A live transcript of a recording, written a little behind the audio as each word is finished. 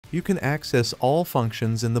You can access all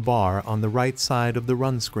functions in the bar on the right side of the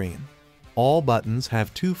Run screen. All buttons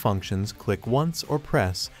have two functions: click once or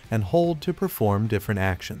press and hold to perform different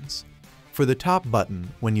actions. For the top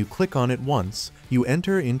button, when you click on it once, you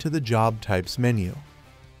enter into the Job Types menu.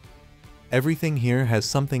 Everything here has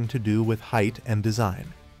something to do with height and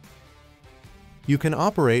design. You can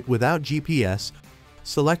operate without GPS,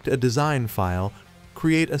 select a design file,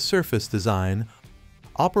 create a surface design,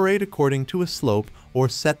 operate according to a slope, or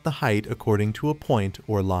set the height according to a point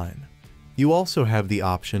or line. You also have the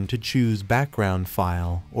option to choose background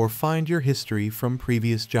file or find your history from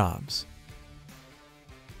previous jobs.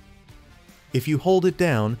 If you hold it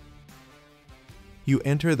down, you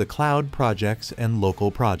enter the cloud projects and local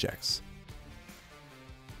projects.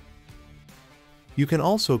 You can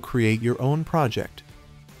also create your own project.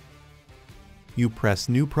 You press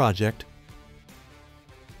New Project,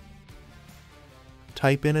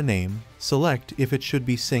 type in a name, select if it should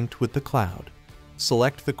be synced with the cloud.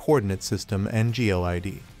 Select the coordinate system and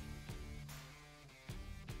GeoID.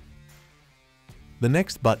 The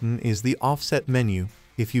next button is the Offset menu.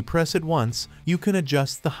 If you press it once, you can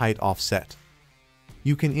adjust the height offset.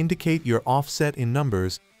 You can indicate your offset in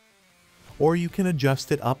numbers, or you can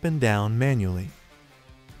adjust it up and down manually.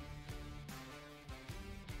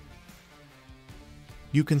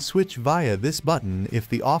 You can switch via this button if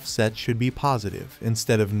the offset should be positive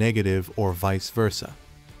instead of negative or vice versa.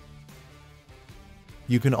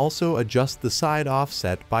 You can also adjust the side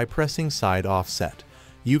offset by pressing Side Offset.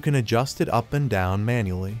 You can adjust it up and down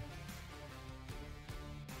manually.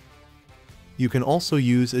 You can also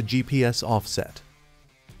use a GPS offset.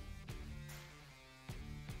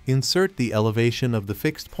 Insert the elevation of the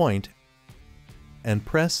fixed point and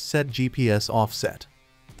press Set GPS Offset.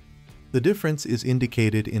 The difference is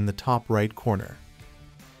indicated in the top right corner.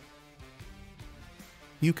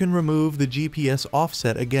 You can remove the GPS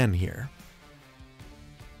offset again here.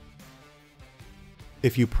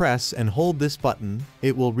 If you press and hold this button,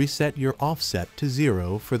 it will reset your offset to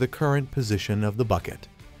 0 for the current position of the bucket.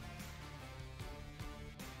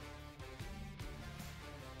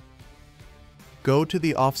 Go to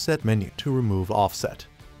the Offset menu to remove offset.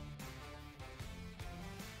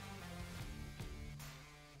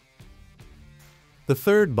 The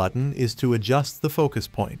third button is to adjust the focus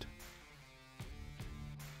point.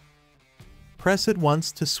 Press it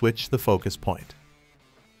once to switch the focus point.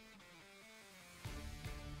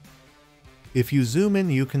 If you zoom in,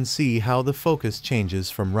 you can see how the focus changes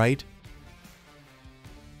from right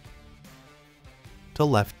to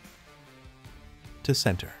left to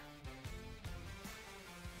center.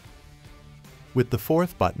 With the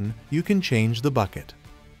fourth button, you can change the bucket.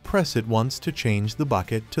 Press it once to change the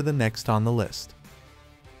bucket to the next on the list.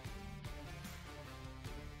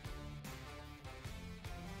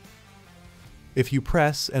 If you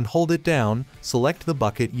press and hold it down, select the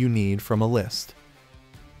bucket you need from a list.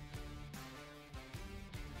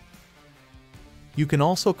 You can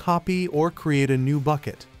also copy or create a new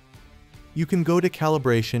bucket. You can go to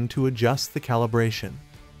Calibration to adjust the calibration,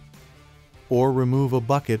 or remove a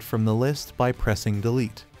bucket from the list by pressing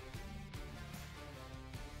Delete.